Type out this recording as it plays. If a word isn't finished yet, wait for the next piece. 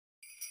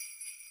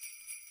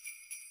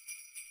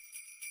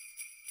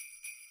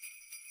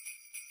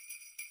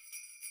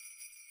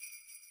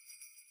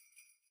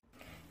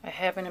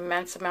have an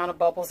immense amount of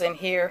bubbles in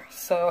here,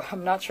 so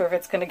I'm not sure if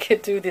it's going to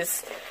do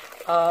this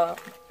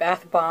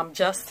bath bomb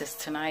justice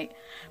tonight,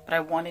 but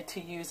I wanted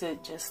to use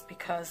it just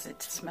because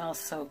it smells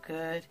so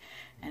good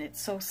and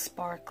it's so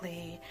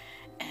sparkly.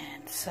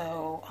 And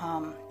so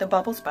the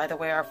bubbles, by the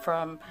way, are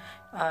from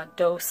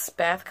Dose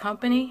Bath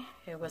Company.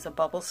 It was a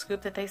bubble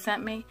scoop that they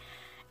sent me,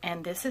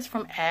 and this is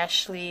from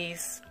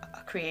Ashley's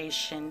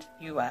Creation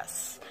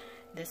US.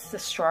 This is a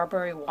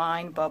strawberry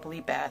wine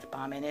bubbly bath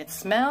bomb, and it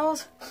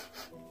smells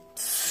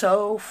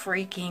so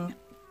freaking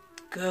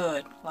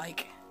good,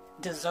 like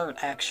dessert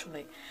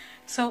actually.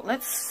 So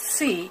let's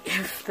see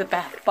if the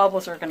bath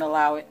bubbles are going to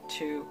allow it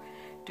to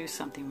do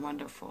something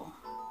wonderful.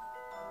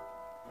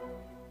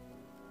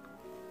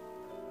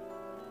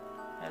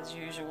 As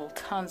usual,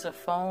 tons of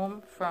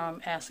foam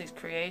from Ashley's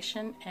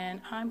Creation,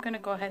 and I'm going to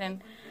go ahead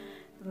and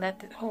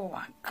let it, oh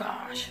my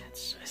gosh,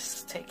 it's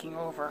just taking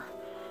over.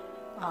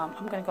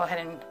 I'm going to go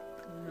ahead and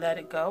let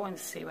it go and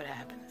see what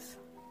happens.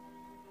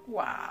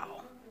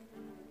 Wow.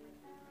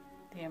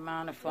 The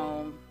amount of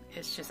foam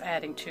is just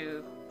adding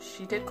to,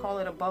 she did call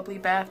it a bubbly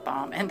bath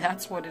bomb, and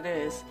that's what it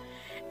is.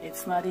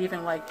 It's not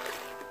even like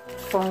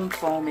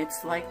foam,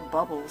 it's like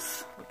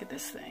bubbles. Look at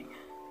this thing.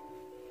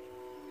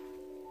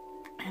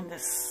 And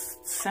this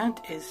scent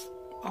is,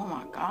 oh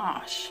my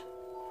gosh.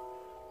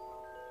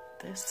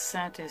 This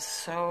scent is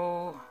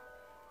so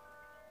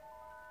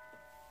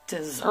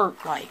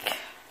dessert-like.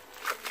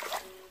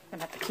 I'm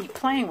gonna have to keep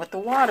playing with the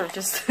water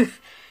just to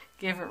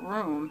give it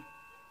room.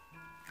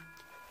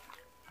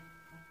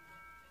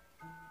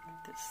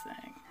 This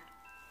thing.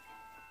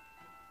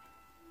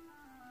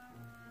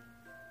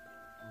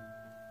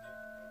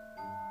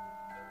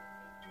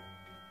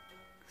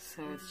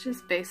 So it's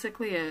just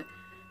basically a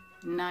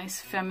nice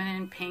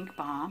feminine pink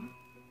balm.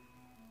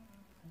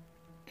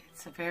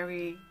 It's a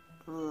very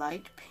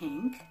light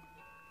pink,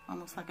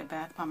 almost like a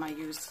bath bomb I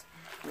used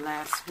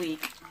last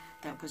week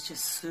that was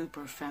just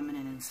super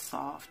feminine and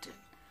soft, and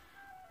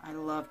I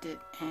loved it.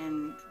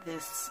 And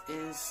this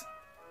is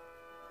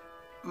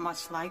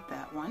much like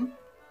that one.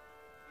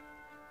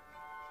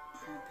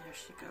 And there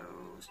she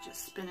goes,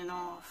 just spinning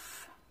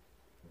off.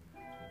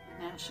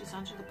 Now she's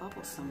under the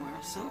bubble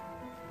somewhere, so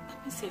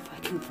let me see if I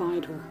can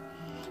find her.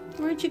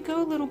 Where'd you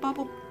go, little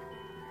bubble?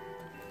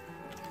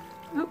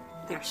 Oh,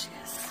 there she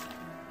is.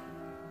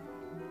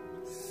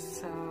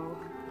 So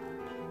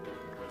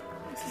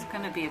this is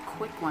going to be a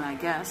quick one, I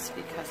guess,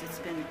 because it's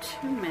been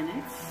 2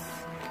 minutes,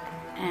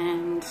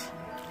 and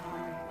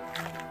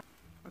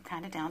we're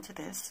kind of down to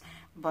this.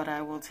 But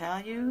I will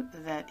tell you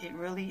that it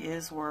really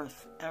is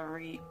worth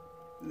every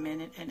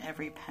minute and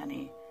every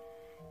penny.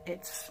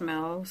 It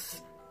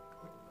smells,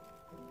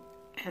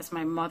 as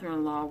my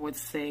mother-in-law would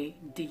say,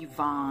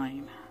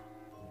 divine.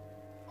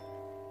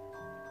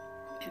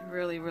 It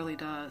really, really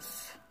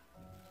does.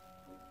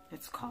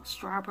 It's called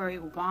strawberry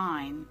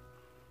wine.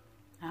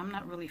 I'm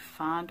not really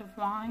fond of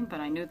wine, but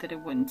I knew that it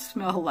wouldn't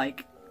smell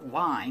like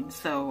wine,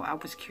 so I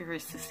was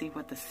curious to see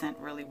what the scent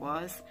really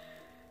was.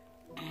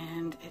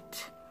 And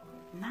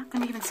I'm not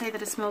going to even say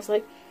that it smells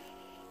like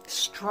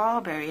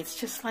strawberry. It's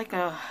just like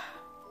a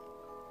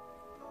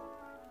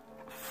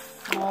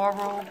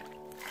floral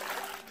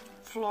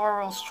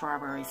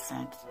strawberry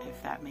scent,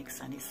 if that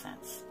makes any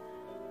sense.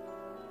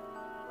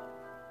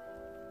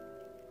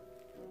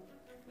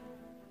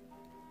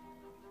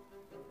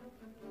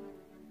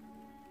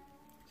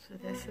 So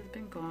this has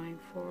been going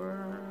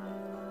for,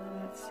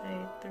 let's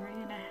say,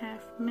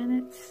 3.5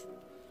 minutes.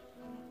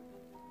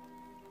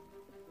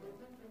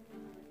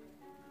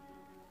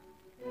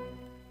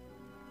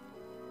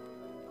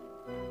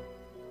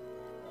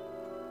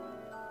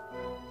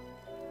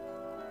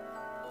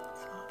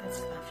 That's all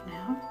that's left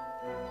now.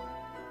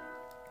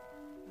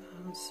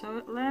 So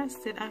it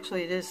lasted,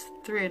 actually it is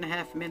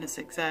 3.5 minutes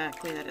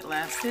exactly that it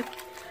lasted.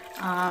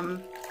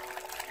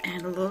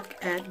 And look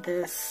at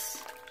this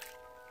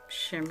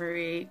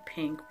shimmery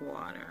pink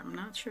water. I'm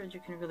not sure you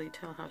can really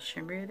tell how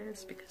shimmery it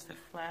is because the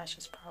flash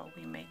is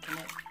probably making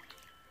it,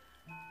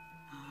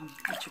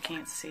 but you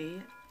can't see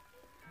it.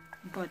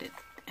 But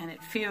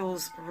it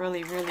feels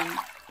really, really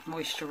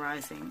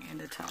moisturizing in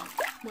the tub,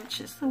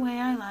 which is the way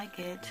I like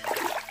it.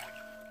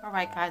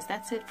 Alright guys,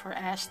 that's it for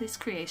Ashley's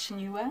Creation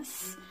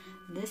US.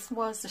 This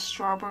was the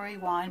Strawberry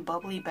Wine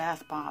Bubbly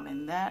Bath Bomb,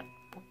 and that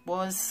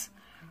was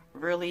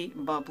really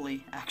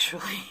bubbly,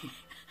 actually.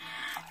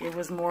 It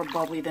was more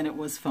bubbly than it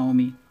was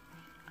foamy.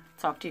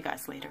 Talk to you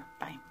guys later.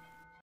 Bye.